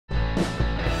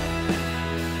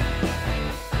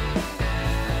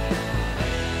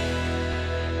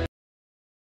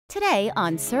Today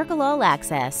on Circle All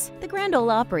Access, the Grand Ole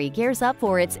Opry gears up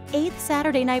for its 8th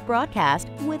Saturday night broadcast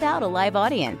without a live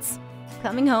audience.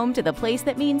 Coming home to the place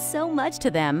that means so much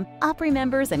to them, Opry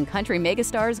members and country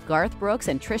megastars Garth Brooks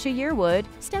and Trisha Yearwood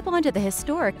step onto the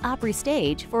historic Opry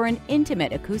stage for an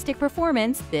intimate acoustic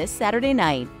performance this Saturday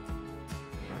night.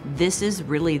 This is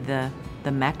really the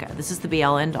Mecca. This is the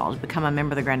be-all end-all to become a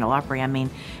member of the Grand Ole Opry. I mean,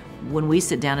 when we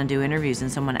sit down and do interviews and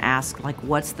someone asks, like,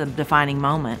 what's the defining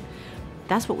moment?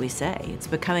 That's what we say. It's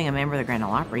becoming a member of the Grand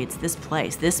Ole Opry. It's this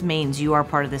place. This means you are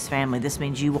part of this family. This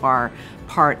means you are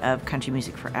part of country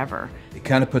music forever. It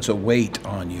kind of puts a weight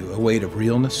on you, a weight of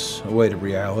realness, a weight of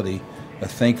reality, a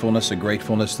thankfulness, a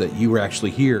gratefulness that you were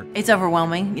actually here. It's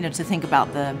overwhelming, to think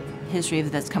about the history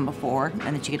that's come before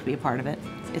and that you get to be a part of it.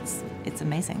 It's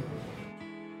amazing.